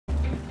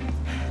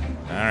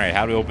Alright,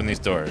 how do we open these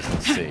doors?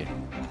 Let's see.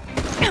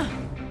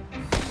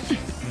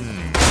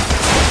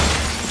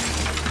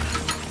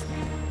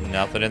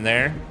 Nothing in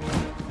there.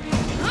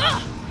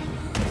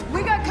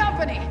 We got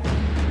company.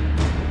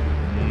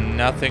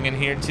 Nothing in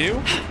here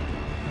too.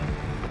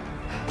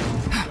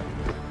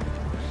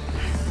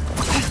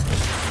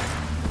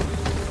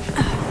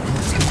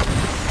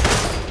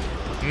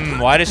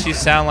 Why does she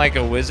sound like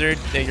a wizard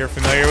that you're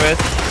familiar with?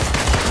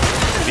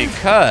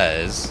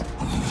 Because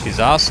she's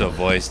also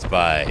voiced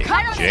by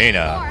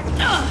Jaina.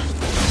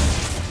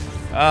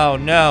 Oh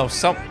no,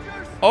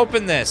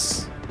 open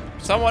this.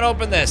 Someone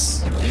open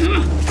this.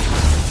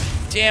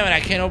 Damn it, I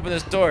can't open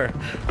this door.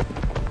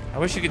 I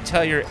wish you could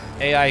tell your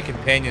AI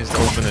companions to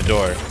open the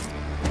door.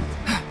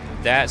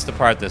 That's the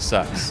part that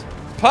sucks.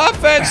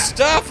 Puff and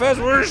stuff as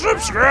we're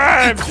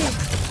subscribed!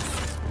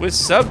 With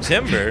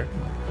Subtimber.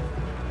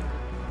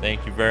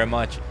 Thank you very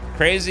much.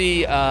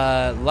 Crazy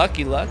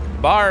Lucky Luck,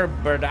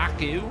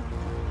 Barbardaku,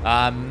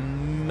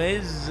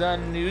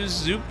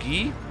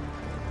 Mizanuzuki,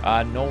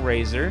 No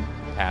Razor,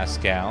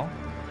 Pascal,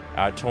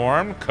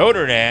 Torm,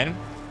 Coderdan,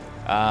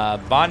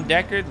 Bon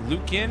Deckard,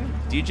 Lucian,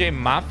 DJ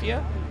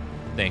Mafia.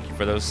 Thank you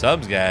for those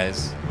subs,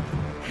 guys.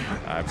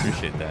 I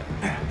appreciate that.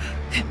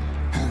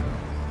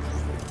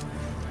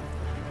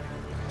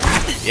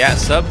 Yeah,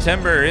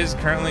 Subtimber is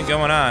currently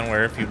going on,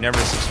 where if you've never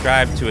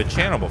subscribed to a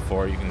channel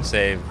before, you can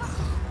save,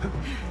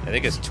 I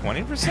think it's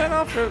 20%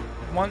 off a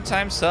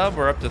one-time sub,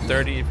 or up to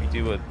 30 if you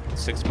do a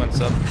 6-month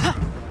sub.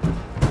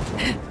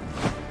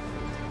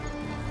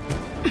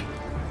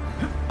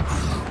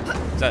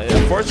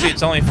 Unfortunately,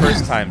 it's only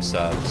first-time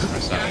subs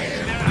for some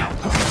reason.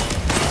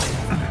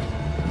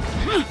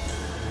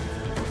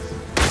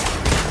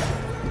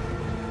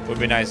 Would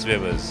be nice if it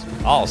was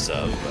all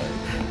subs, but...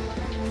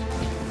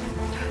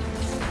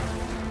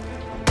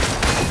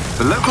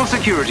 The local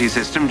security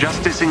system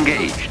just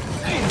disengaged.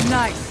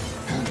 Nice.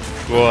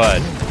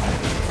 Good.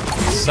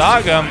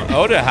 Sagam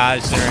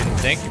Odahazer,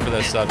 thank you for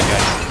those subs,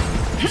 guys.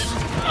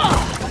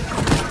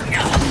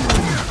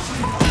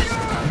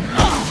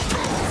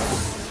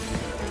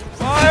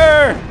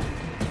 Fire!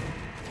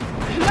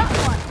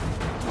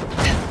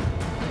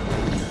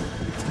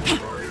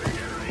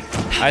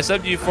 I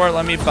subbed you for it.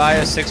 Let me buy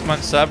a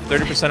 6-month sub,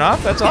 30%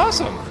 off. That's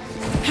awesome.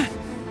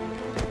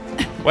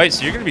 Wait,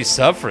 so you're gonna be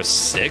sub for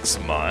 6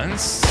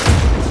 months?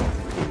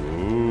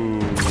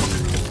 Ooh.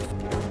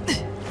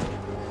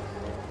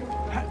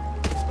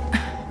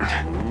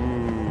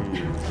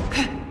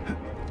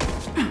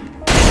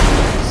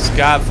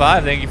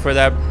 Scott5, thank you for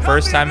that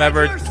first time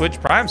ever Twitch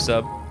Prime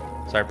sub.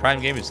 Sorry,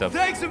 Prime Gaming sub.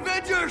 Thanks,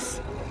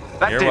 Avengers!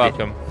 You're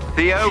welcome.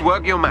 Theo,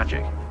 work your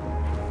magic.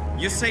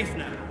 You're safe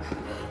now.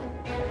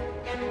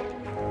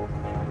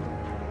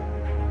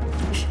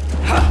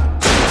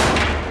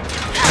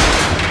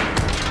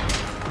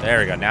 There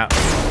we go. Now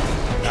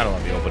don't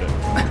let me open it.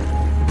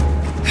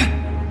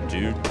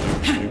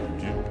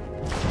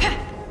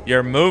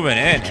 You're moving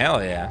in.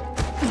 Hell yeah.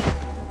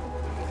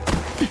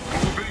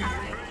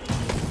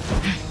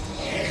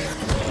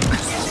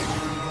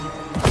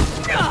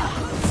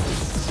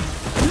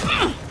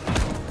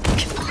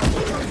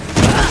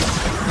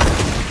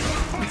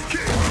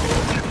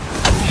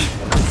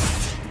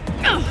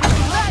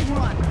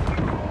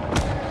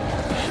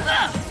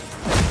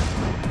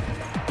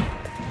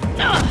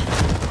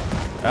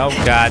 Oh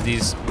god,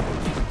 these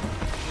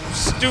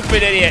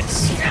stupid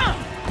idiots.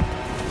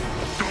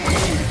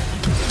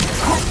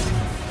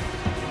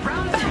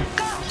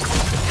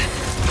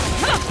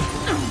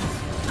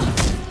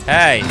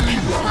 Hey.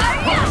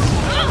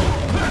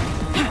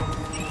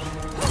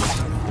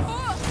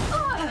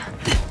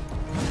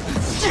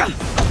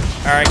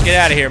 Alright, get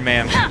out of here,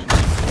 ma'am.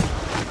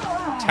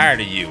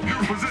 Tired of you.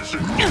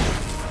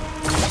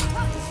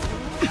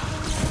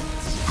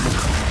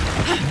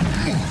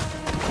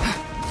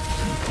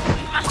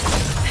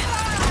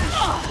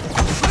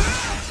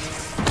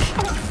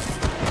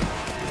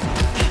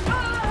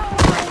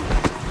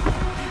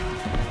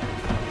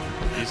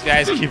 These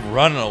guys keep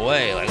running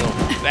away like little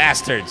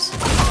bastards.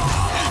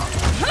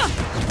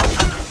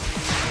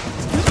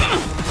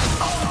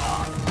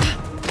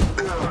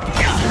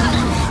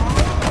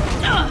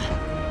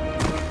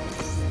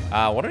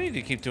 What do I need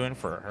to keep doing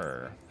for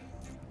her?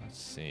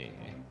 Let's see.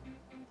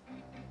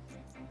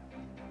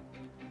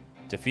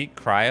 Defeat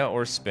cryo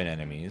or spin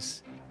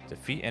enemies.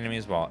 Defeat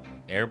enemies while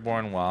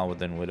airborne while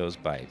within Widow's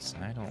bites.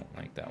 I don't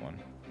like that one.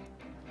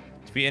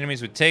 Defeat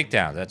enemies with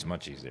takedowns. That's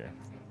much easier.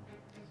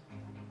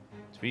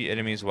 Defeat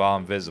enemies while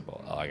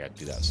invisible. Oh, I gotta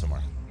do that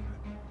somewhere.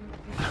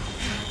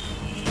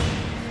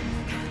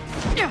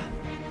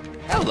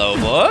 Hello,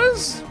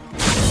 Buzz.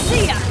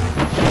 See ya.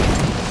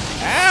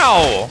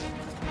 Ow!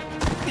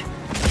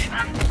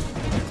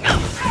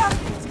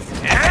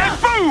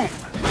 And boom!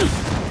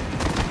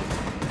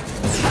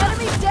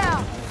 Enemies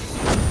down.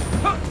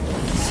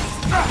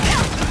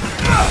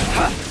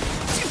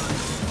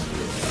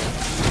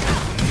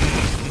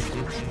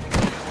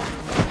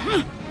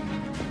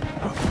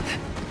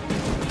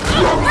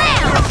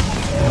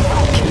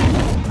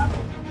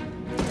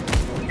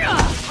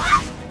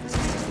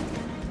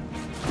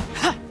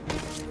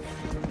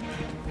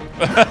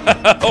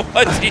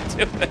 What's he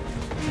doing?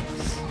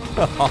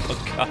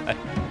 Oh, God.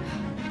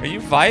 Are you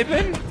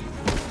vibing?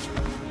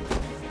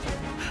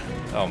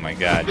 Oh, my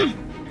God.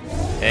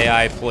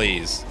 AI,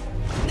 please.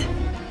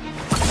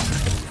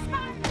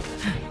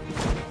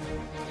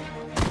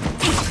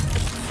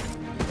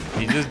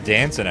 He's just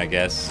dancing, I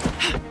guess.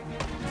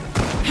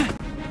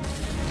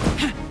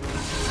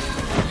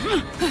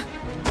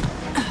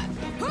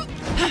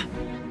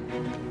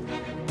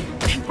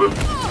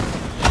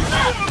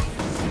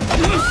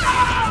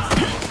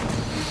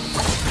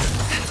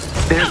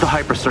 There's the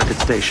hyper-circuit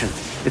station.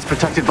 It's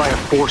protected by a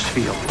force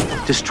field.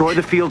 Destroy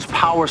the field's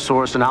power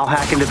source and I'll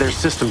hack into their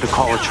system to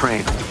call a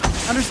train.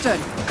 Understood.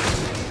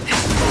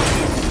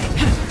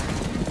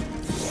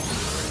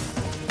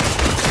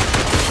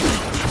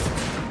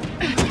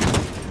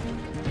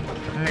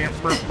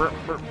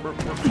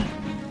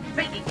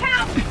 Make it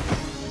count!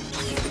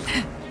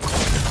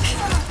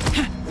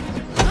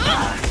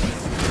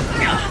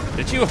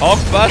 Did you Hulk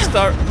bust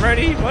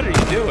already? What are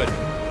you doing?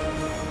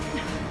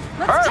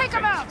 Let's take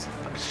him out.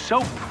 I'm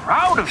so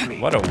proud of me.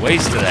 What a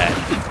waste of that.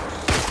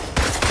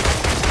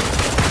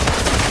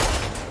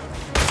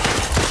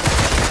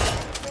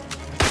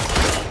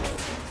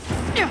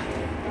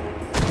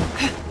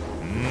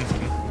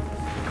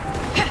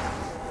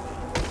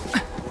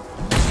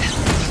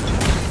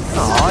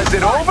 Oh, is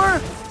it over?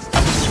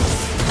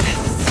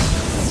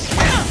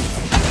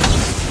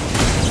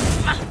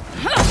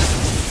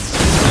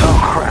 Oh,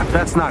 crap.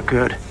 That's not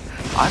good.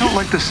 I don't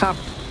like the sound.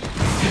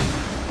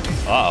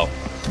 Uh-oh.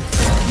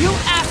 You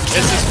asked.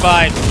 This is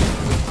fine.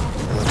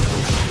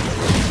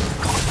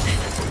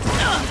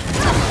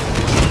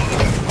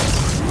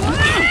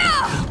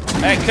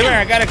 Hey, come here.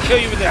 I gotta kill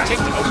you with that tick.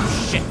 Oh,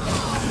 shit.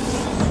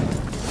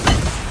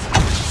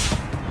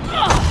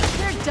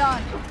 They're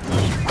done.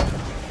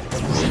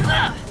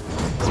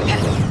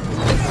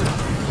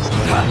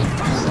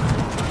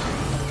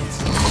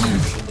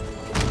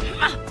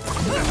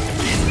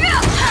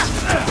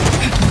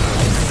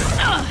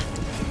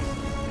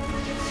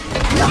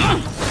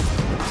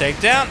 Take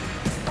down.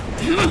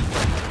 In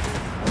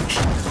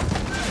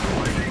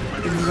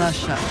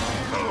Russia,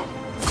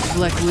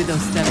 Black Widow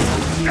steps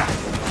on you.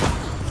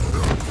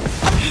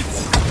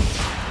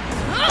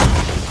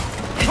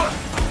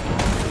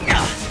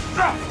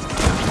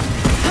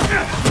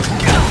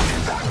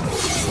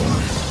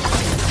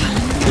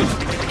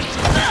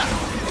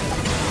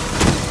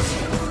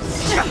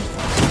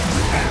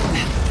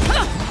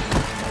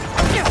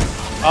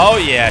 Oh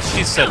yeah,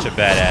 she's such a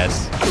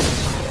badass.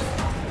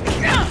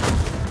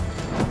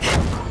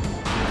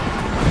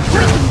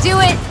 Do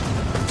it!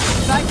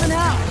 Bye for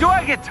now. Do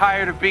I get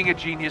tired of being a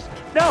genius?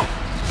 No,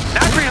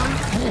 not really.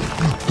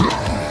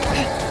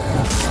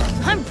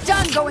 I'm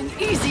done going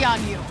easy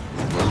on you.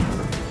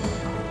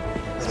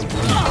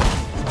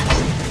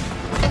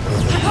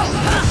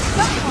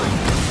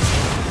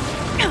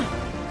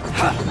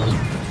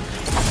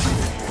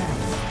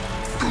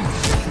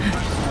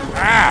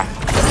 Ah!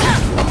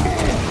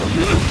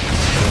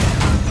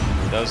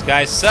 Those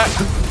guys suck.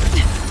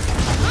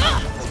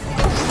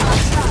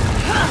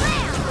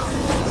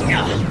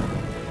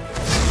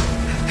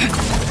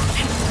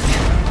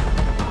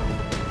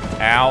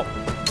 Ow.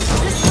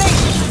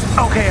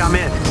 Okay, I'm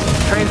in.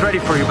 Train's ready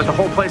for you, but the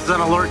whole place is on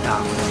alert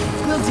now.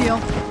 Good deal.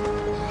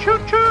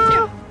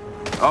 Choo-choo!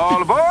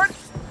 All aboard?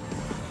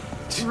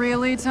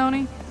 Really,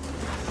 Tony?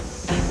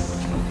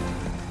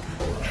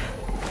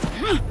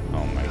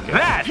 Oh my god.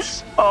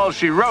 That's all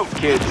she wrote,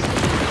 kids.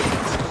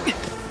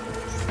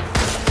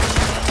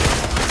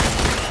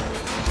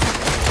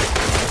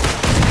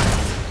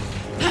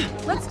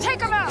 Let's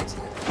take him out.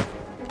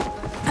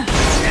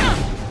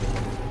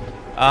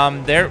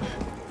 Their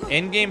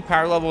in-game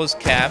power level is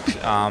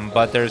capped,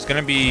 but there's going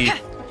to be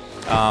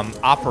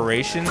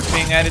operations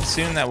being added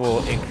soon that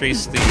will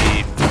increase the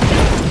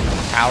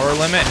power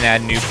limit and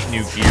add new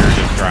gears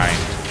of grind.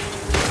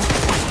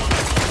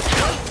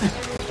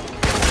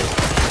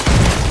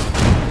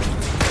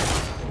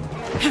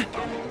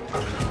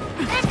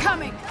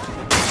 Incoming.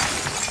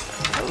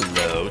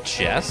 Hello,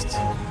 chest.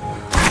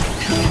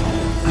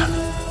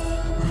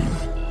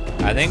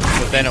 I think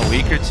within a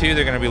week or two,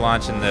 they're going to be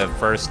launching the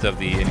first of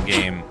the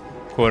in-game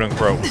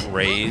quote-unquote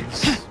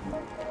raids.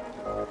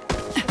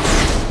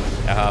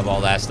 I'll have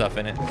all that stuff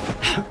in it.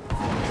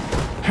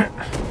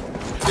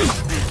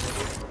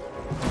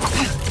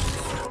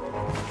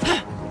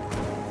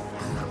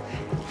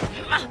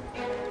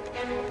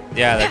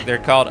 Yeah, they're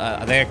called, I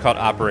think they're called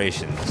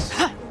operations.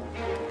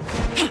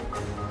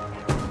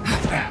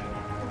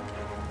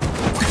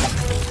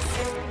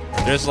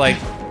 There's like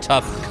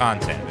tough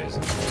content,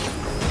 basically.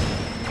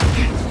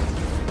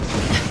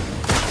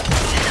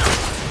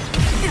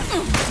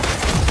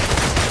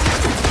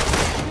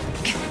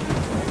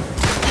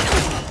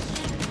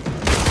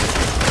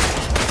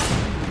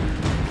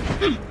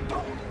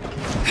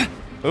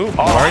 Ooh,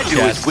 All more I do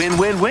is chests. win,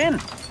 win, win.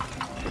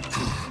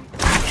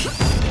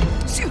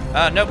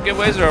 Nope,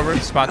 giveaways are over.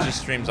 Sponsor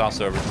stream's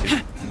also over too.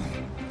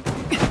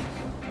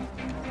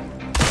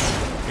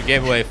 We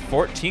gave away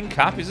 14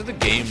 copies of the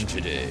game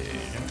today.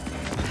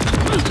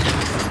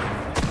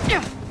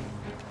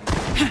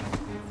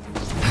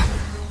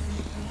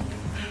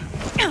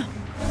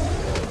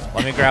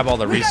 Let me grab all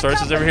the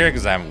resources over here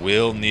because I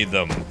will need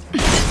them.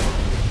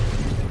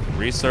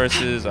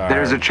 Resources are.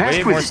 There is a way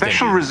chest more with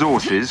special stinky.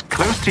 resources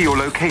close to your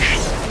location.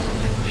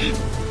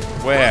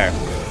 Where?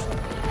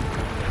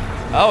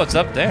 Oh, it's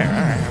up there. All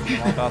right,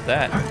 I'm all about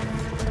that.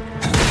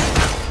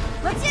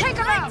 Let's take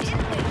him out.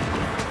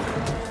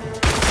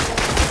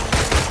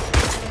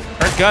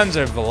 Her guns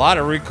have a lot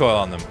of recoil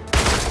on them.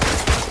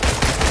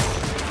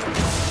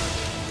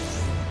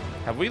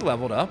 Have we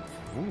leveled up?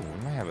 Ooh,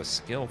 we might have a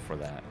skill for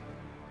that.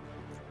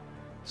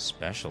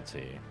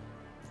 Specialty.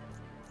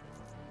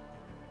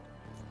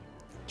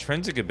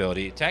 Intrinsic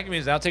ability. Attacking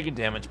means now taking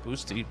damage.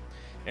 Boost the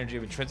energy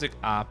of intrinsic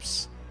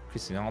ops,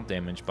 increasing all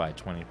damage by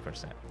 20%.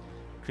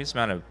 Increased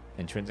amount of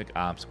intrinsic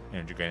ops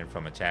energy granted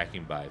from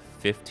attacking by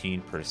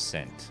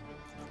 15%.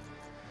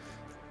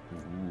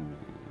 Ooh.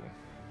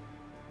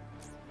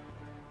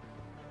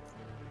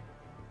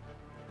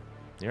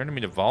 The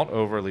enemy to vault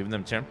over, leaving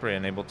them temporarily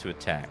unable to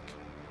attack.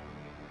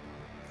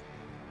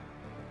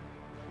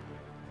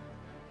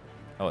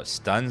 Oh, it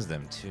stuns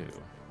them too.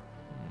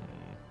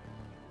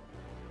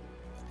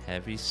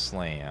 Heavy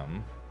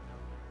slam.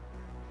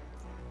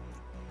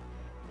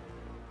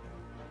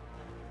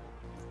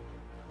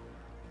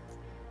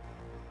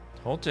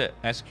 Hold to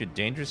execute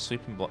dangerous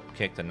sweeping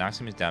kick that knocks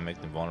enemies down,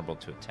 making them vulnerable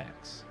to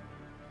attacks.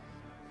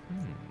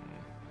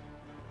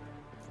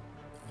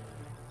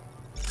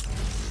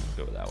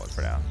 Go with that one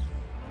for now.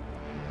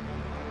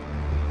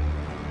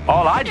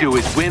 All I do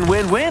is win,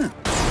 win, win.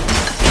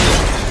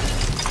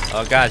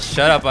 Oh god,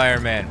 shut up,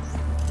 Iron Man.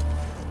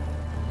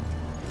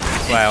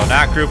 That's why I will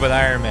not group with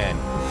Iron Man.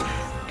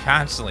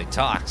 Constantly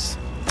talks.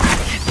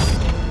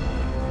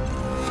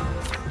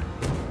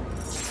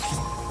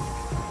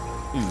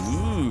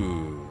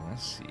 Ooh,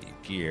 let's see,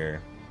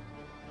 gear.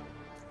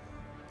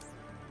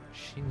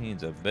 She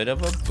needs a bit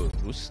of a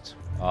boost.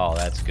 Oh,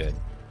 that's good.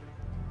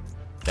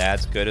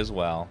 That's good as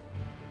well.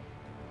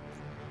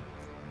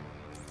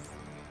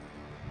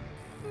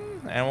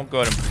 And we'll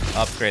go ahead and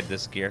upgrade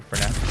this gear for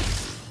now.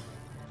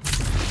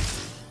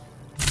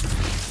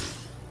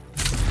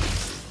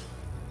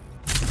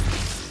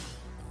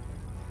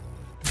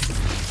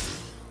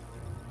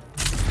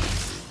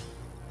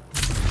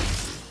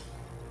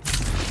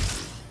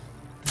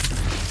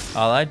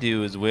 All I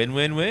do is win,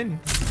 win, win.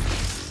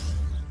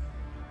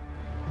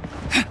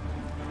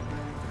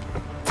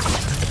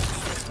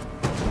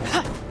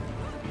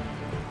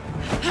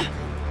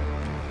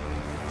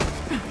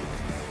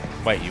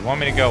 Wait, you want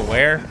me to go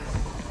where?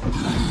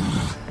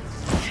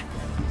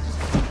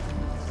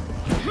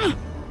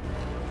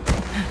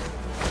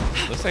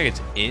 Looks like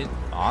it's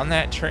on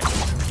that train.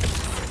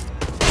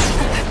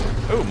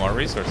 Oh, more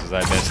resources I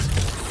missed.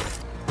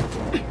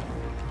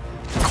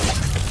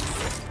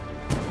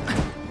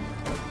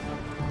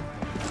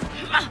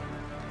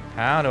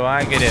 How do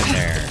I get in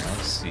there?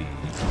 Let's see.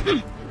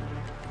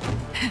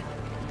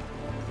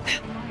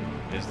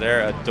 Is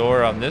there a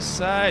door on this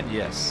side?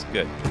 Yes,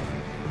 good.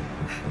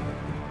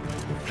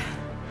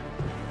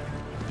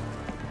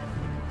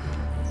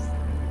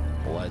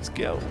 Let's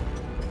go.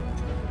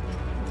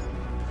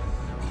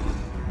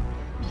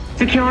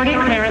 Security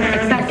clearance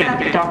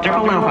accepted, Dr.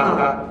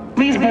 Belova.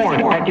 Please board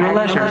at your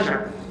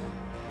leisure.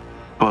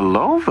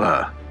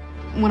 Belova?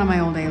 One of my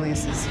old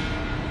aliases.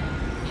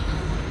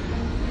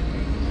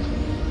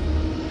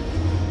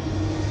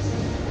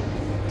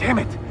 Damn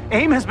it.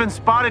 AIM has been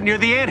spotted near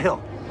the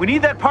anthill. We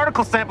need that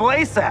particle sample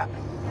ASAP.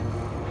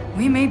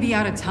 We may be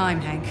out of time,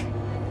 Hank.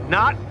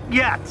 Not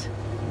yet.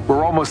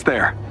 We're almost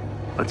there.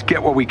 Let's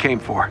get what we came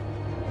for.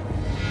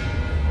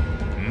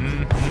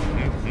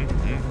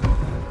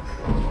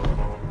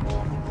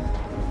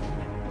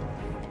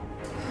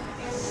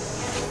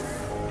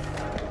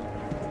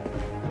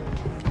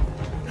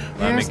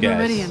 There's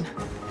Meridian.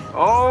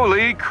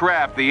 Holy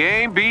crap, the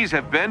AIM-Bs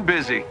have been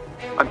busy.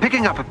 I'm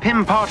picking up a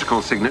PIM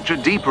particle signature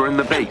deeper in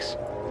the base.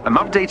 I'm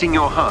updating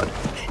your HUD.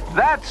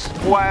 That's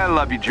why I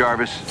love you,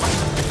 Jarvis.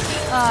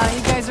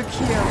 You guys are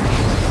cute.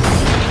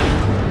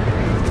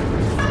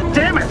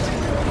 Damn it!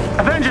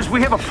 Avengers,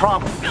 we have a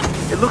problem.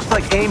 It looks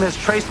like AIM has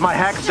traced my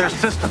hack of their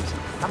systems.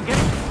 I'm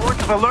getting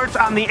reports of alerts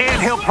on the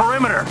anthill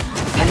perimeter.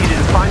 I need you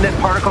to find that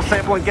particle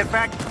sample and get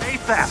back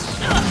ASAP.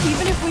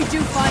 Even if we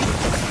do find it,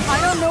 I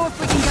don't know if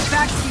we can get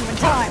back to you in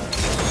time.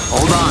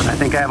 Hold on, I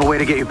think I have a way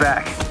to get you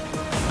back.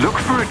 Look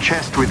for a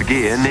chest with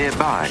gear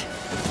nearby.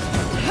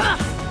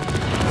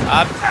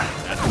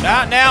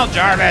 Not now,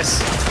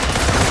 Jarvis.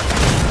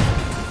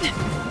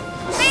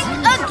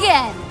 Think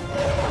again.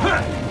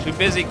 Too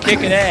busy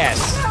kicking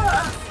ass.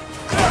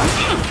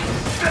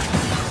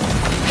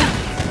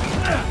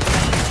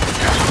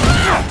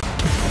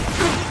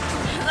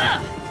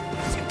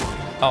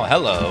 Oh,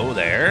 hello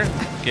there.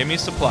 Give me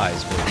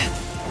supplies, please.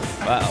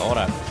 Wow, hold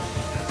on.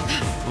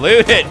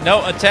 Loot it,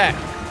 no attack.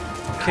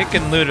 Kick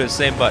and loot are the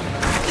same button.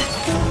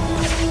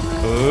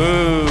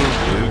 Ooh,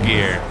 blue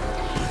gear.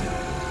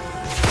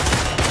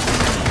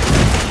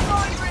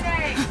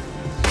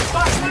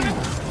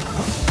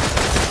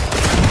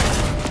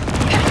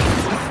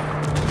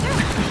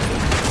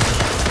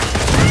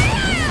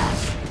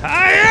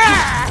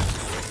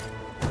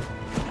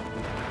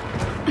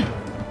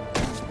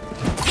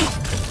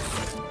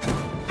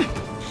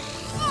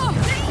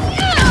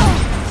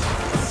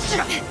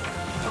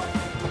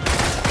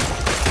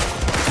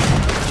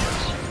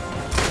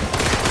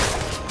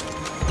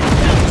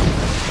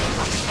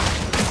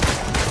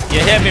 You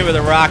hit me with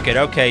a rocket.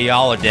 Okay,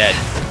 y'all are dead.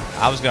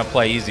 I was gonna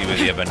play easy with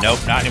you, but nope,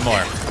 not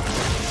anymore.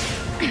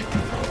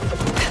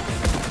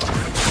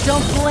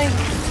 Don't blink.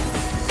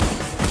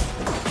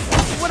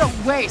 What a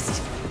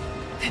waste.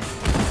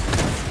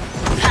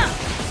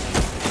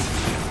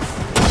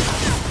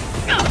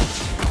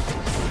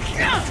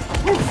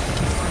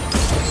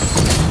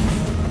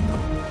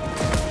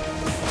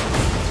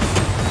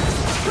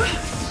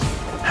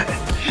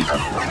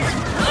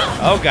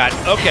 Oh god,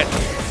 okay.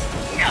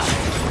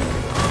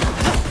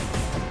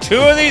 2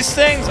 of these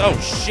things? Oh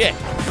shit.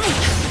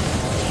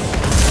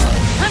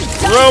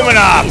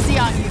 Romanov! Easy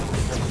on you.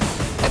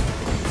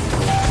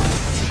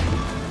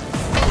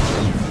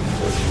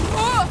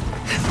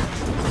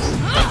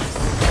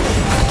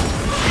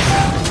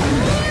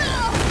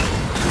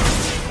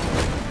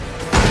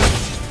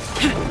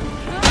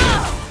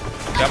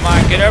 Come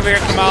on, get over here,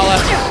 Kamala.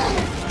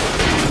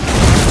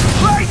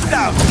 Right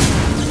now!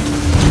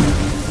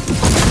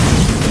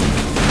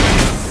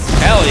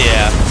 Hell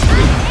yeah.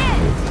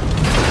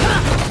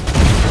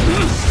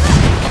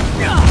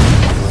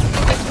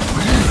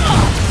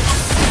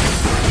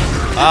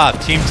 Ah,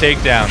 team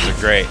takedowns are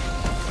great.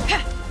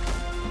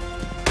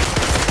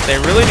 They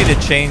really need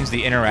to change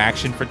the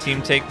interaction for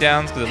team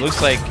takedowns because it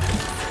looks like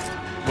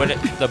when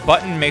the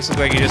button makes it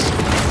look like you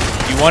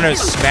want to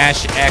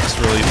smash X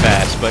really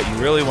fast, but you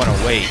really want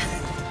to wait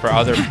for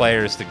other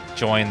players to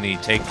join the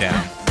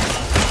takedown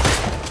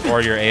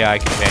or your AI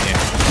companion.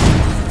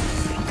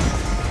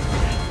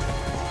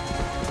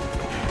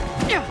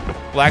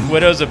 Black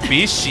Widow's a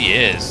beast. She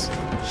is.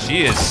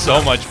 She is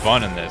so much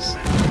fun in this.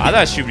 I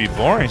thought she'd be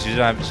boring. She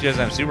doesn't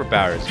have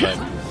superpowers, but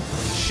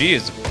she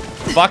is a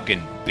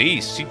fucking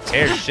beast. She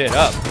tears shit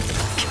up.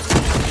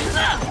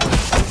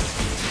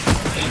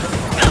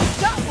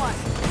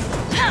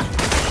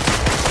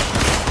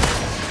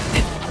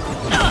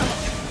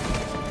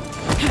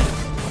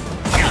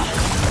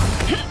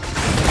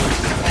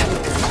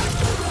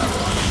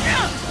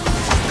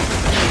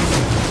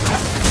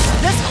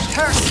 This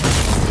hurts.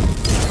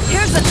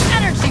 Here's an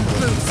energy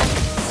boost.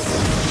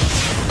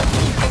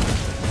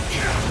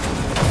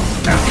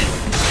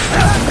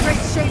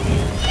 Great shape.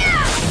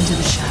 Into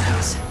the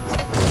shadows.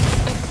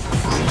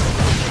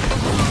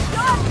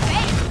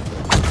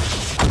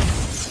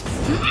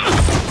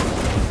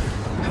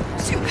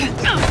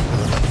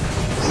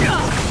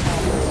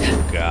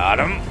 Got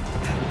him.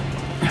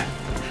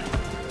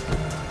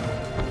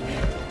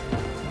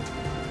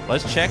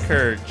 Let's check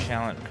her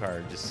challenge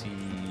card to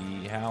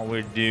see how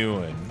we're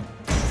doing.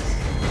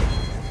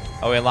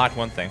 Oh, we unlocked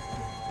one thing.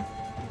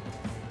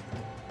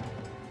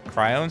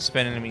 Cryo and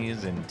spin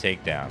enemies and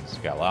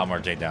takedowns. Got a lot more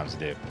takedowns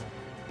to do.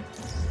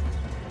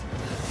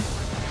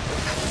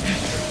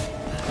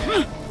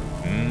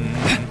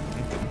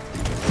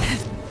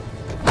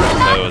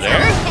 Hello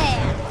there.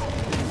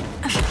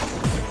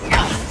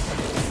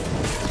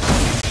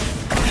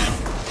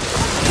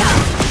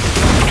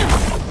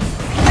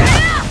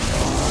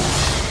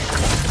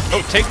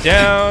 Oh,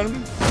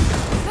 takedown.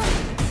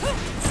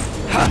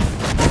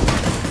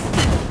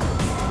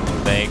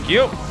 Thank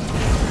you.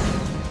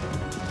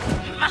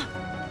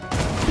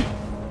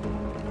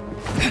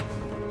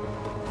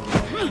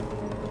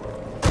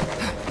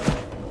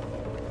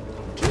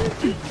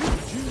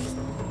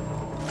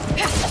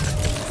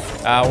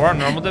 We're on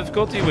normal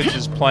difficulty, which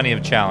is plenty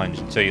of challenge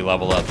until you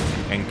level up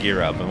and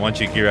gear up. And once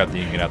you gear up,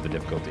 then you can up the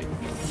difficulty.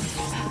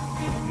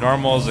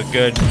 Normal is a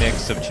good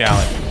mix of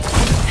challenge.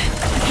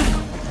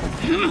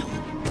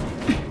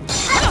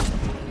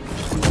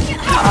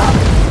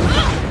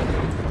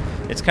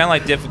 It's kind of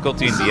like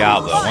difficulty in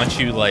Diablo. Once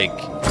you like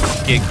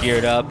get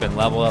geared up and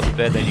level up a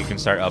bit, then you can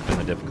start upping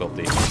the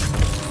difficulty.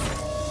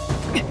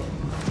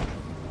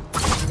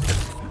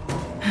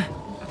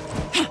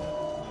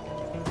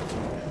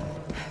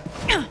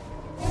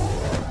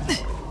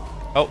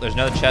 Oh, there's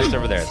another chest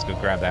over there. Let's go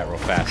grab that real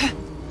fast.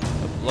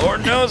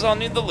 Lord knows I'll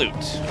need the loot.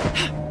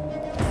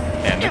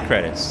 And the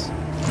credits.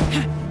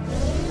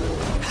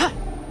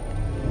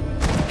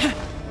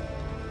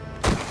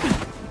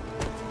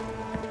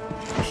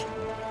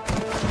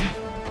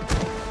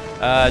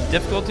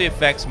 Difficulty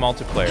affects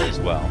multiplayer as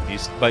well,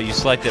 but you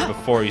select it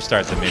before you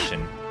start the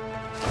mission.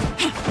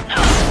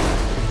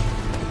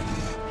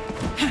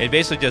 It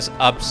basically just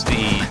ups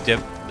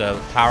the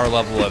power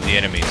level of the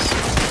enemies.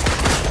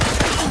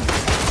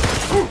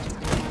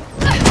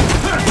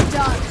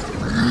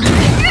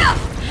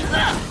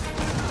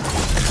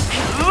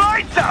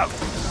 Lights out!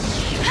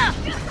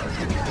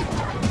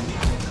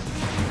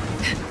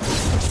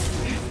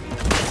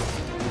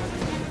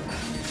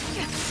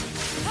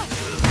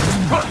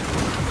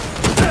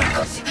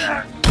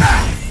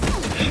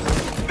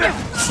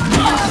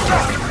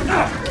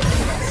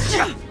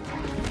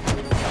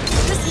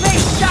 This may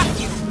shock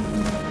you.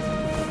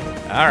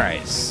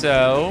 Alright,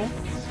 so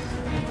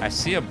I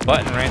see a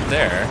button right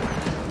there.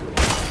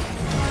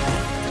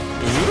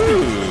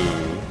 Ooh.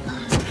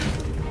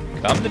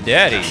 Come to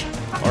daddy.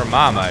 Or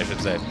mama, I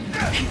should say.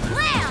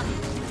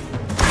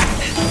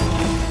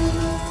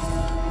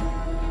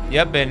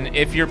 Yep, and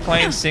if you're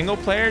playing single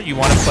player, you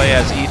want to play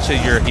as each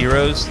of your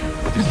heroes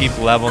to keep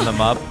leveling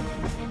them up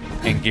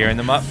and gearing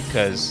them up,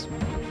 because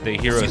the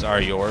heroes are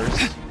yours.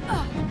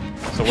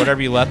 So whatever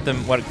you left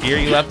them, what gear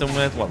you left them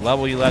with, what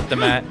level you left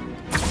them at,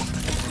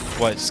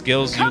 what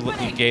skills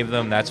you gave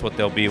them, that's what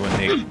they'll be when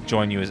they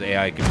join you as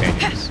AI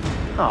companions.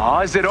 Oh,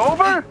 is it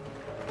over?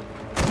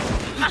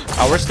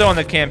 Oh, we're still on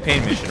the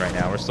campaign mission right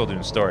now. We're still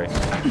doing story.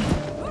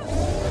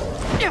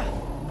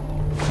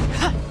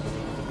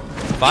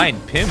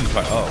 Find Pim.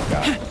 Oh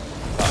god.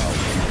 Uh-oh.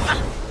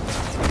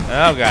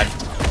 Oh god.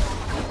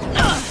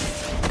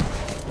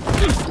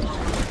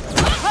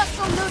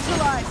 Hostile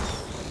neutralized.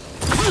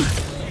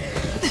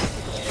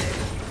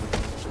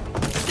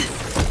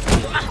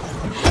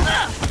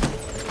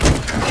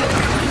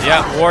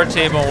 Yeah, war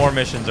table and war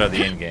missions are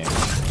the in-game.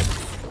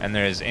 And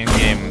there's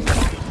in-game,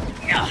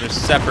 there's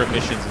separate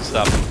missions and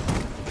stuff.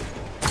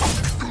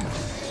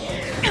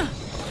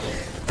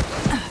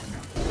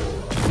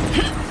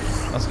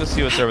 Let's go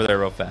see what's over there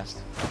real fast.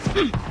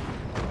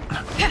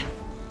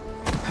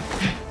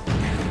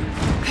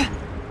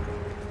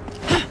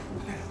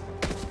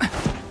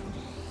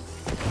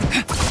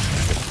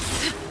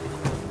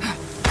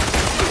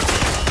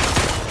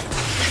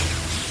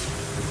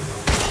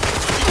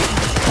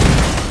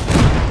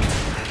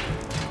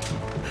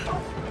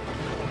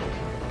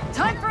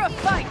 Time for a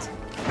fight.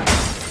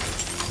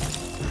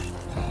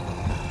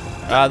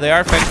 They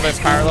are affected by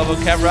power level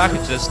Kev Rock,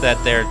 it's just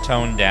that they're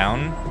toned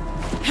down.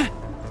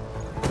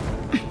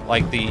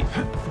 Like the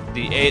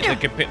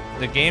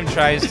game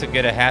tries to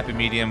get a happy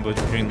medium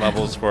between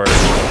levels for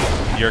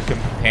your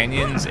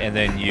companions and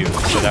then you,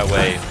 so that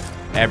way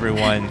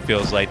everyone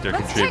feels like they're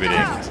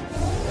contributing.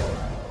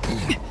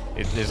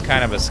 There's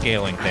kind of a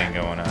scaling thing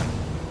going on.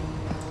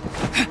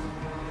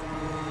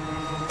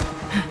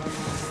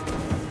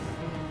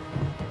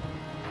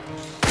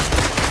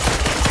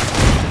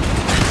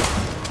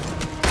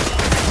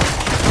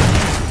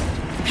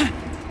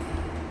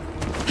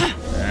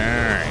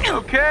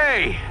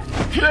 Okay,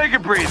 take a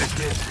breather,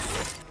 kid.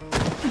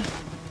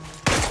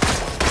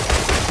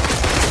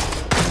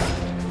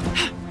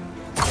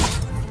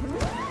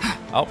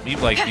 Oh, you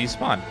like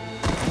despawn.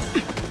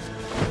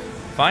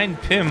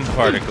 Find Pim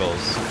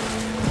particles.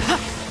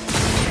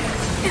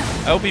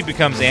 I hope he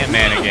becomes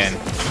Ant-Man again.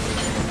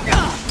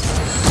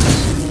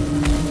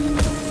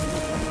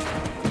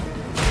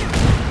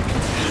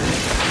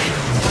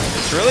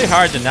 It's really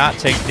hard to not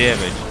take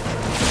damage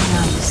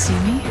Now you see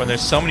me? when there's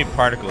so many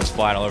particles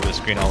flying all over the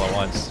screen all at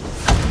once.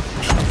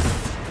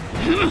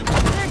 They're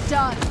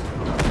done.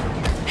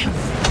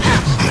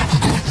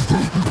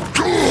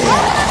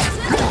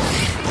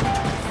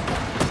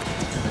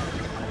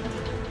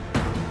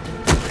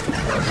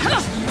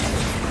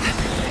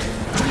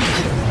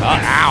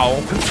 Ow!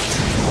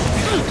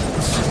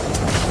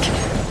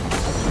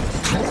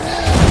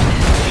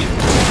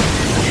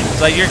 It's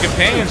like your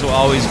companions will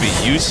always be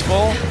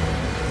useful.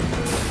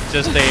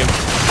 Just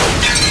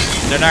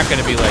they're not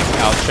going to be like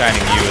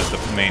outshining you as the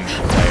main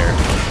player.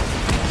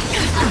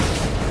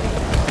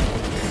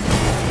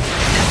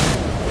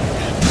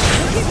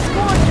 Keep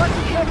scoring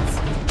lucky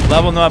hits.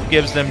 Leveling up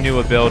gives them new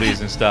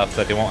abilities and stuff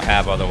that they won't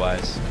have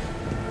otherwise.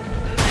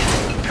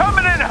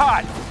 Coming in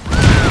hot.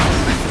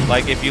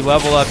 Like if you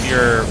level up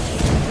your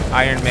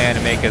Iron Man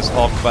and make his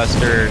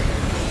Hulkbuster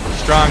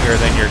stronger,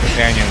 then your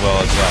companion will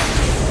as well.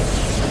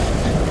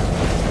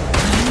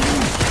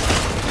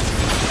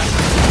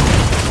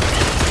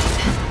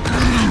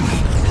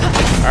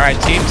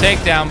 Alright, team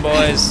takedown,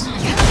 boys.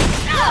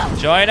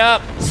 Join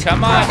up.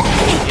 Come on.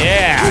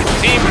 Yeah,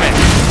 teammate.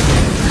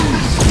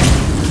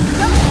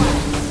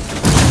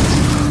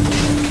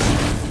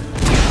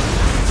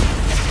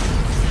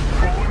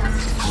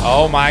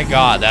 Oh my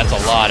god, that's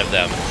a lot of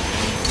them.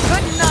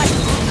 Good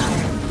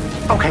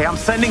night. Okay, I'm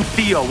sending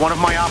Theo, one of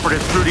my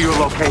operatives, through to your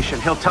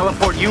location. He'll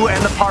teleport you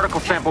and the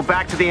particle sample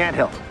back to the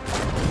anthill.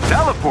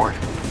 Teleport.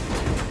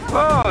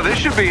 Oh, this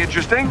should be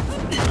interesting.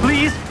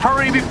 Please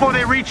hurry before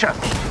they reach us.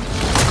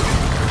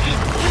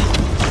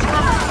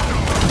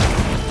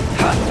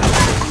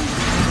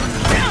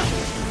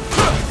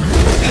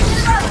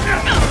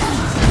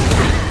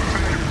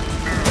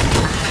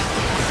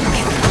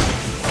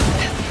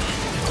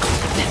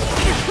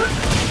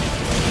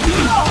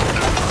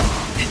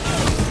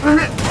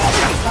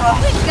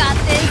 We got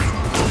this.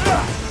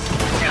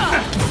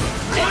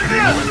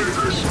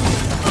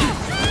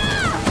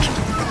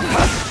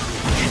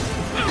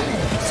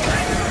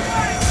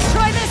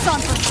 Try this on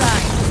for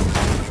size.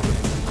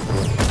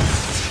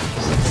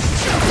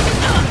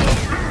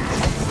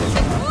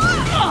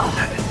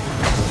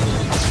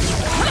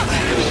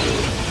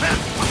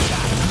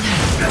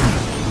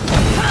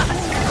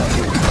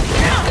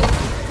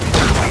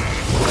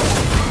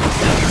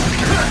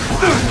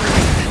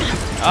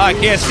 Oh, I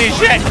can't see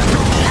shit.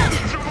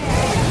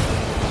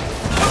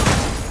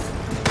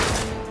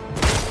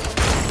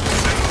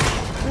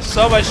 There's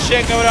so much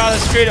shit going on the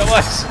street at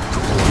once.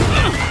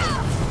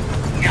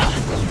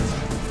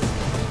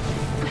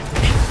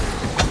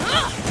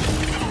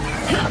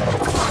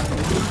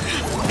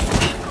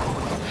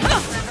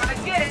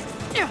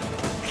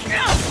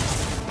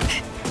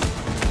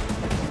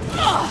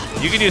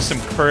 You can do some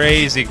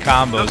crazy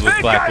combos The with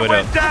big Black guy Widow.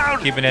 went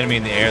down! Keep an enemy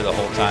in the air the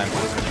whole time.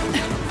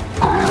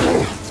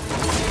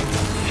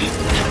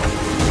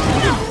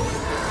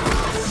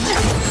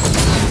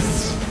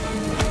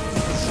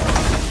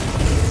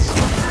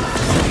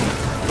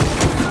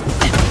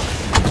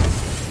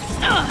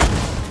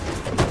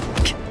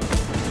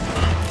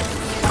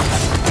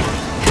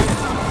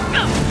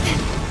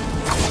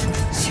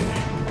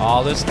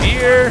 All this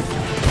gear.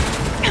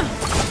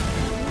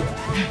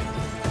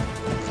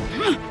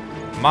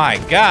 My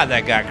God,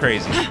 that got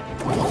crazy.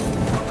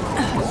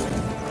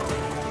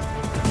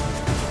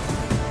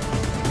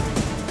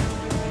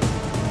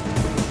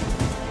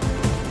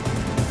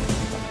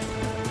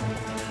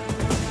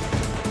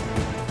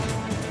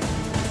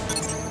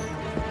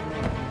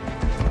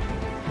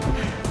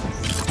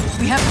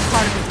 We have the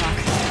particle dock.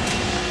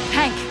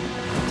 Hank!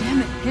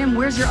 Damn it, him,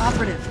 where's your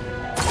operative?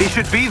 He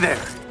should be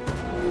there.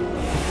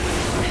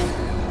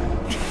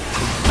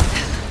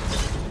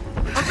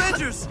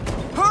 Avengers!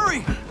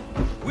 Hurry!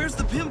 Where's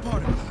the Pym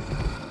particle?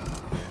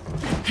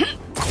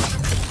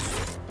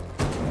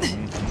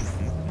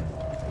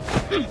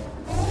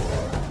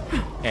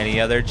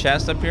 Any other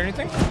chest up here,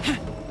 anything?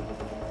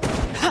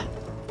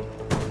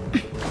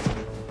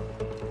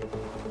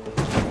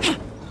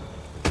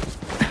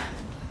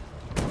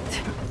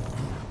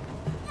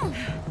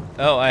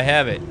 Oh, I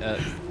have it.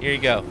 Here you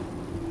go.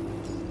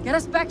 Get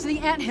us back to the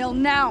anthill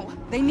now.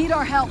 They need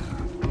our help.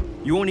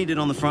 You won't need it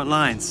on the front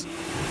lines.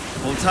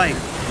 Hold tight.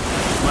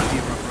 Might be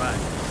a rough ride.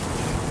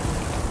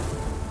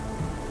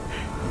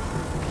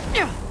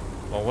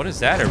 Well, what is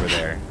that over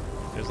there?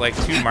 There's like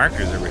 2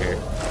 markers over here.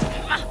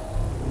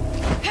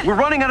 We're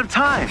running out of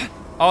time.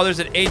 Oh, there's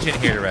an agent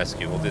here to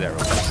rescue. We'll do that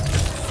real fast.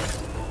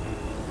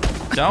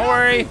 Don't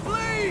worry.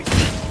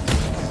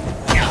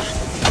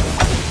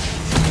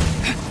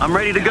 I'm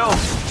ready to go.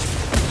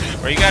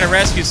 Well, you gotta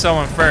rescue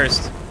someone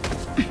first.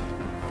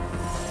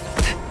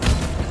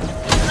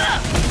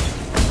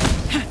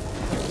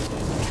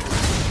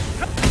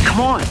 Come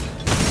on.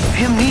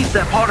 Pym needs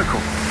that particle.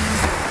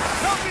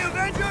 Help me,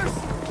 Avengers!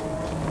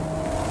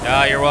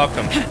 Oh, you're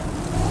welcome.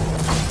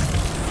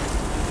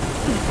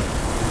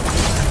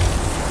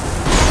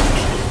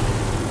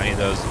 I need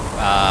those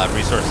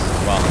resources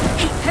as well.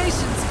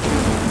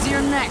 Patience,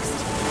 you're next.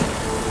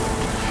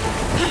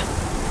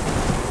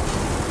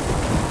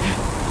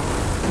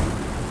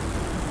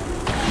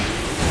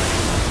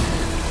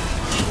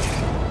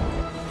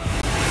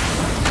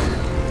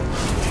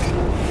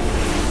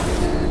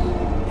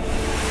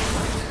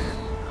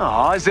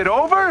 Aw, is it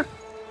over?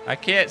 I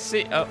can't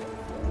see. Oh,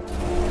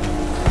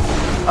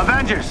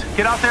 Avengers,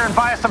 get out there and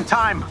buy us some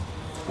time.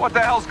 What the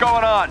hell's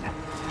going on?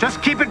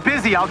 Just keep it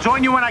busy. I'll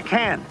join you when I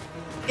can.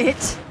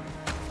 It?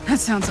 That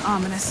sounds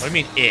ominous. what do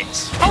you mean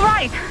it? All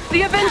right,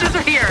 the Avengers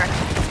are here.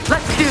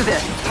 Let's do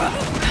this.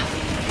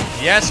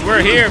 Yes,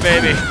 we're here,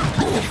 baby.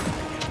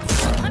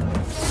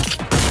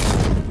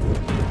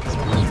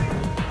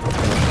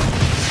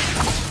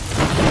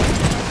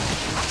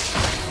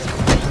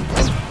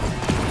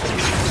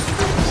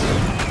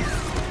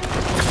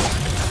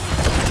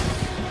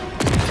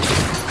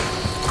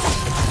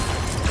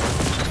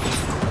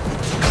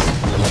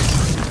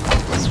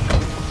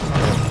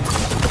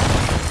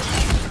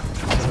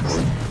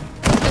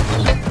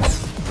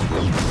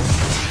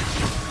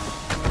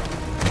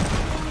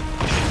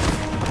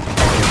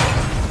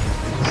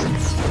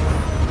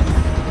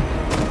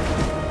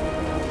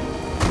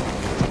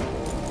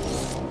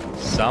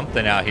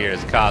 Something out here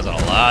is causing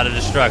a lot of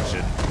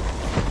destruction.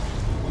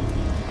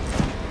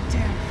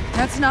 Damn,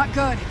 that's not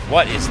good.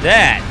 What is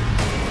that?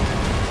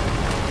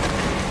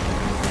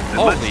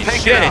 Let's Holy take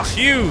it shit, out. it's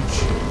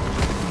huge.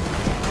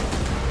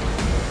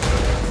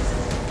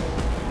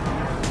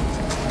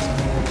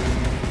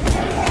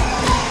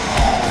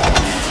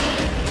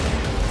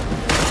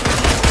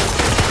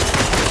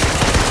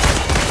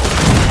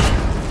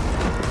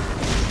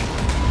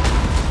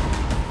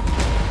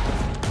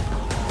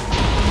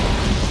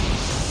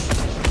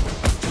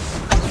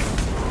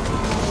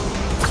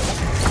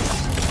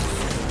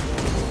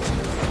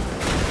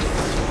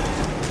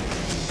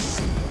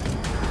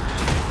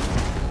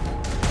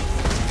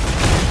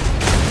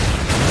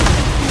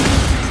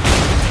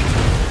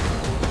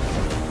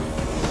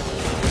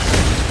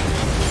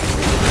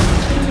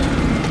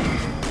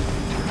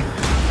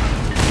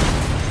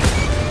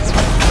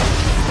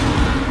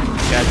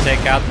 Gotta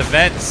take out the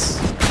vents.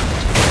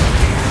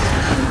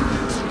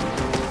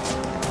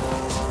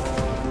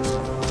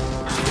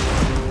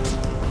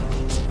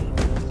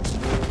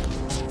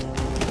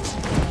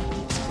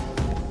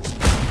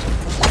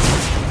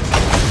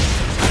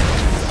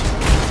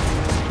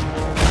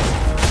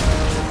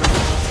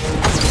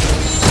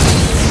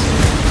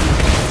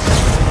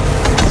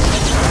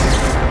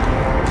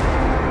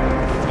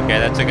 Okay,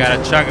 that took out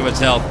a chunk of its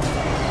health.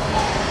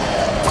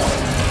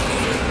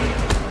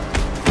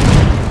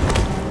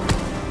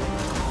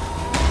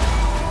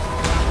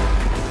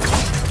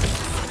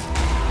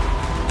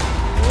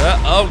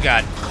 Oh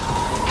god.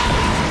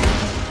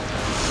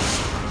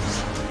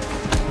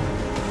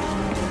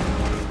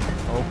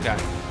 Oh god.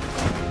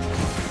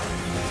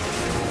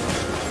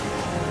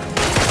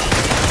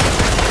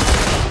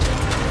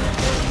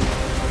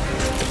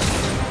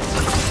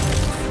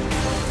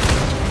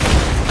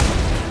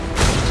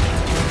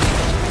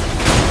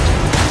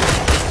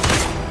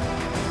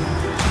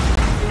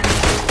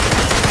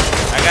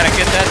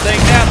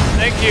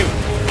 Thank you.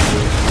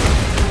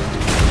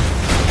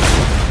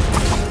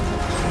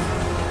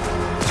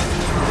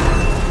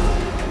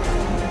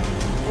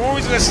 Oh,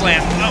 he's gonna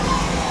slam.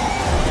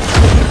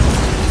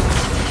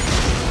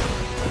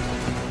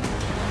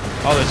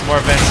 Oh, there's more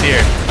vents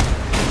here.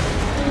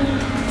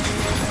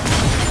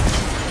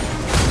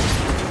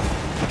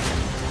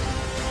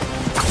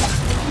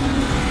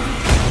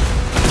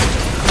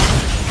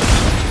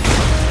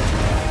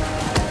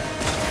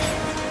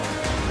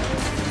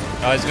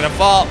 Oh, he's gonna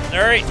fall.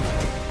 Hurry.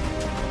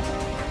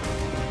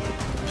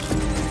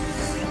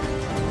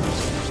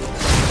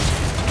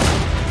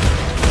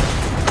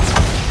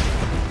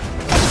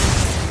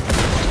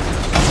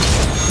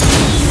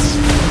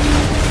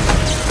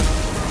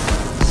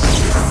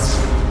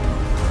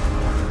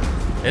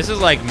 This is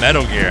like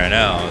Metal Gear, I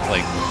know. It's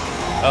like,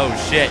 oh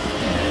shit.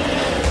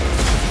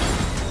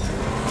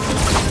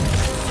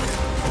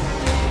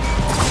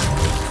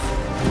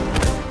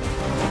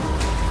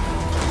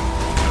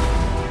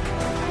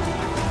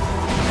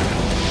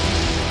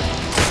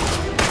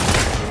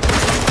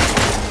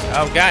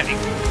 Oh god.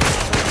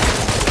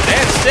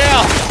 Stand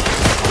still.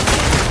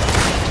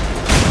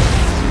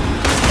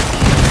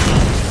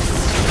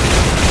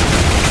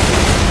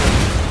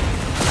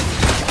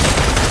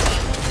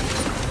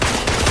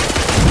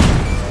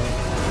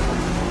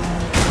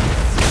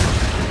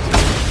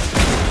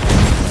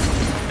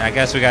 I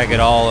guess we gotta get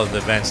all of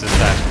the vents this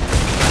time.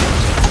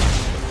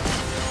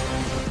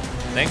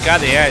 Thank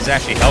God the AI is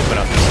actually helping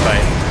on this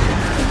fight.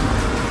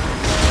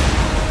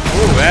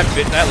 Ooh,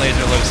 that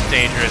laser looks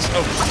dangerous.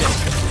 Oh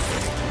shit.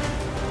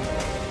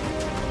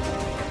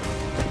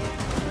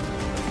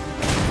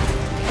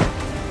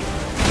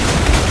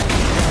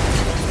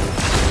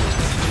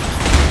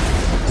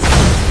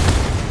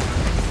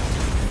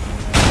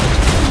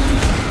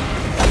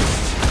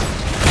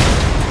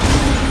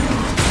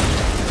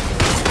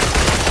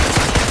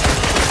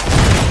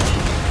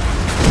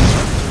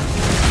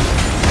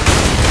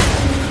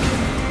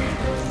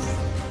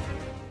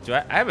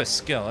 I have a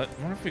skill. I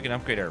wonder if we can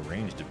upgrade our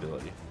ranged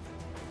ability.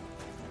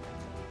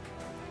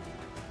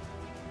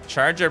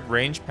 Charge up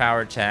range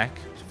power attack.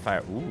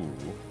 Fire. Ooh.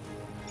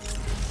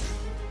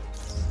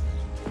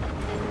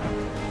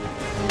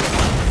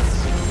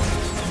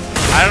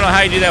 I don't know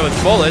how you do that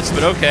with bullets,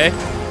 but okay.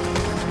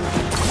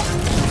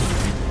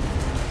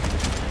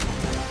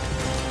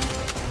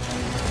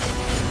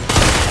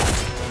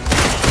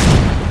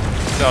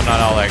 Still not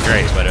all that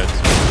great, but it's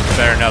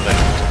better than nothing.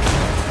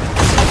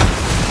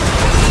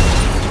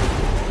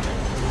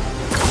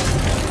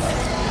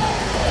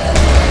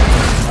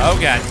 Oh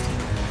god.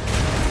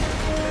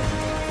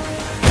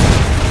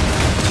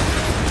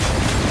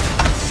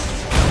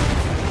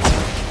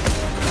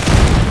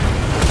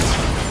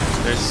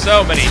 There's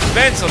so many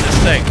vents on this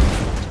thing.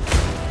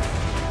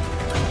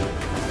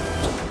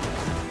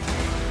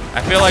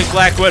 I feel like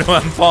Black Widow.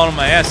 I'm falling on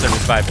my ass every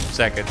 5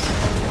 seconds.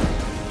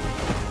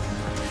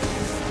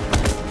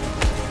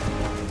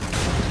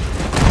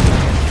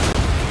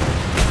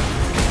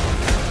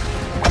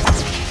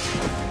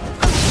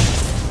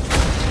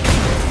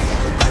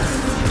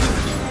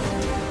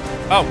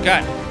 Oh,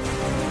 God.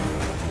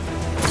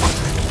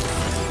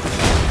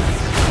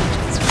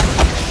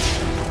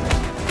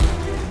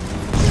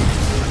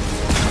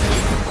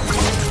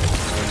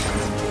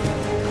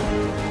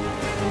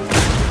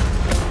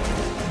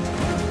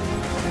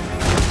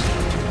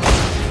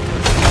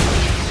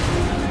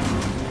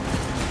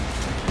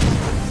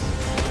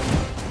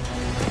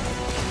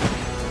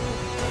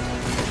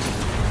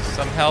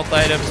 Some health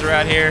items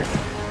around here.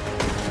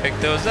 Pick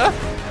those up.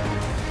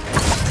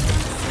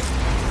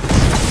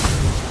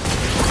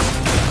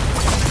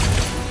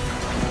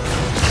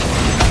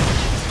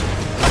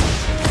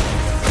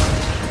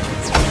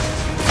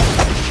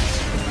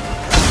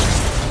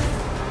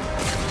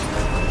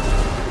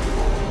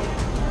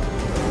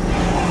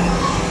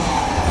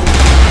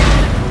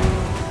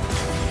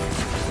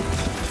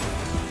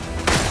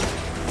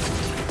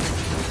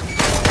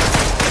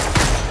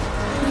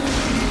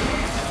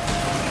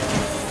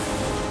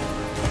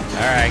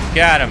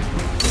 Got him.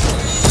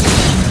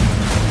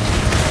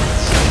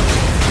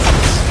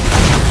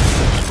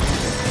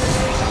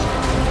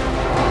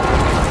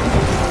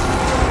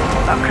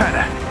 I'm kind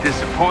of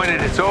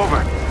disappointed it's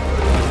over.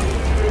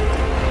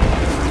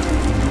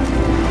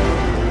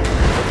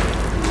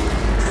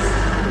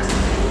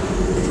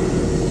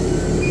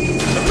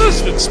 Some of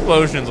those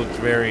explosions look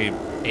very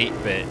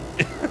 8-bit.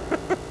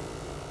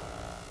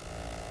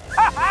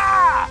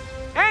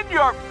 In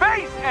your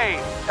face,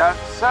 Abe!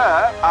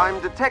 Sir, I'm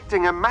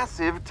detecting a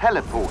massive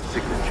teleport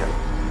signature.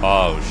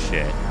 Oh,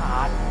 shit.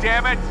 Ah,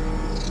 damn it!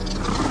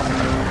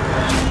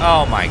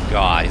 Oh, my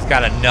God. He's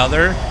got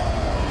another?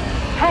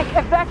 Hank,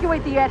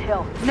 evacuate the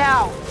anthill,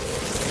 now!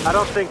 I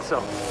don't think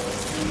so.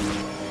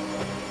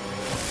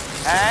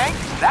 Hank,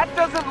 that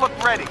doesn't look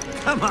ready.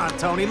 Come on,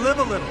 Tony, live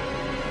a little.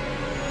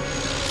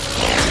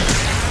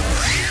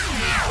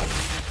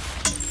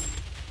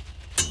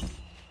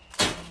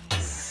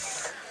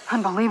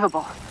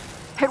 Unbelievable.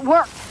 It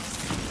worked!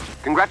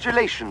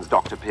 Congratulations,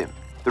 Dr. Pym.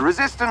 The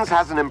Resistance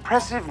has an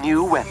impressive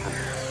new weapon.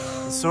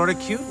 It's sort of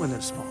cute when they're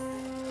small.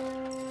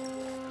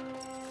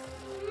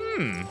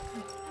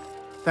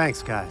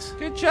 Thanks, guys.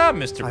 Good job,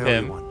 Mr. I owe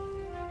Pym. you one.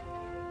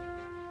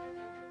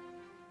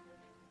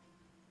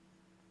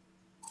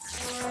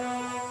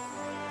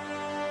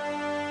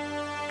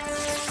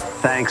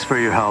 Thanks for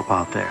your help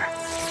out there.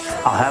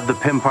 I'll have the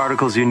Pym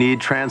particles you need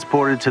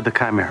transported to the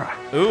Chimera.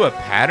 Ooh, a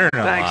pattern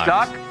Thanks,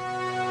 unlocked.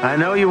 Doc. I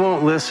know you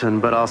won't listen,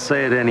 but I'll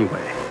say it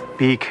anyway.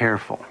 Be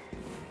careful.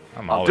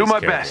 I'm I'll always do my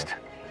careful. best.